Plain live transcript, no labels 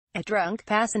A drunk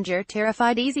passenger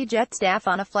terrified easyJet staff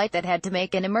on a flight that had to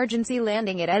make an emergency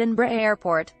landing at Edinburgh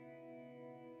Airport.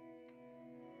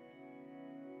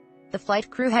 The flight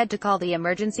crew had to call the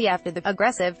emergency after the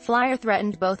aggressive flyer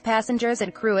threatened both passengers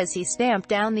and crew as he stamped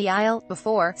down the aisle,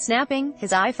 before snapping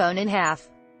his iPhone in half.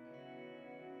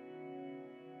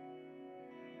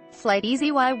 Flight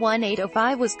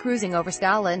EasyY-1805 was cruising over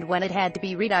Scotland when it had to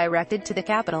be redirected to the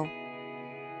capital.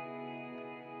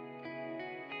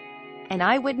 An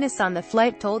eyewitness on the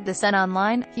flight told The Sun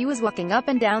Online, he was walking up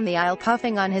and down the aisle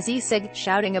puffing on his e-cig,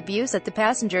 shouting abuse at the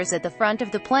passengers at the front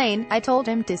of the plane. I told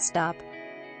him to stop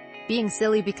being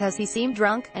silly because he seemed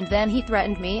drunk, and then he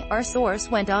threatened me. Our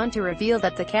source went on to reveal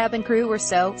that the cabin crew were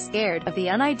so scared of the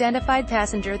unidentified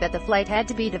passenger that the flight had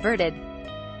to be diverted.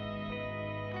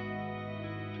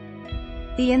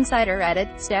 The insider added,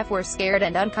 staff were scared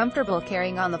and uncomfortable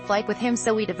carrying on the flight with him,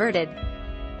 so we diverted.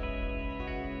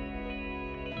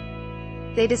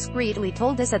 They discreetly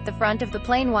told us at the front of the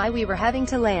plane why we were having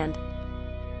to land.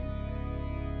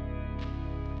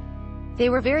 They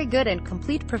were very good and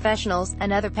complete professionals.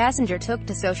 Another passenger took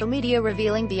to social media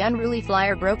revealing the unruly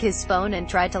flyer broke his phone and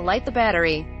tried to light the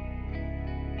battery.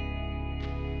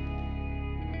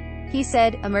 He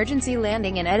said, emergency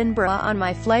landing in Edinburgh on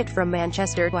my flight from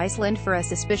Manchester to Iceland for a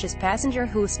suspicious passenger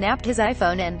who snapped his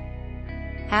iPhone in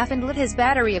half and lit his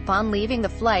battery upon leaving the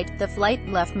flight. The flight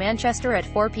left Manchester at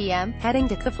 4 p.m., heading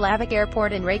to Keflavik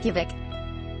Airport in Reykjavik.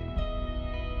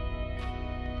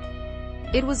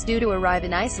 It was due to arrive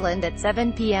in Iceland at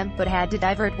 7 p.m., but had to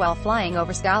divert while flying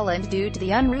over Scotland due to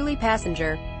the unruly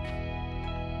passenger.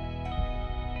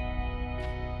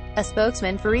 A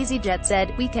spokesman for easyJet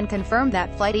said, we can confirm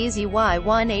that flight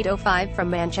EasyY-1805 from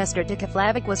Manchester to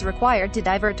Keflavik was required to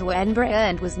divert to Edinburgh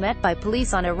and was met by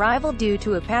police on arrival due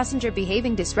to a passenger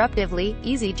behaving disruptively.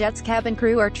 easyJet's cabin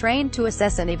crew are trained to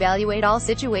assess and evaluate all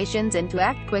situations and to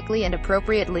act quickly and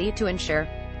appropriately to ensure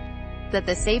that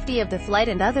the safety of the flight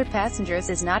and other passengers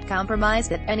is not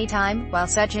compromised at any time. While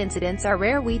such incidents are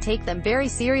rare, we take them very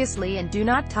seriously and do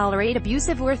not tolerate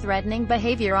abusive or threatening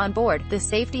behavior on board. The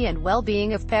safety and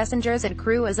well-being of passengers and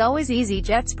crew is always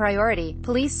easyJet's priority.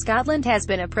 Police Scotland has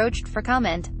been approached for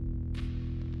comment.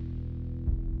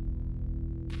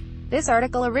 This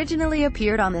article originally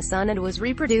appeared on The Sun and was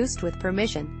reproduced with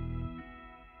permission.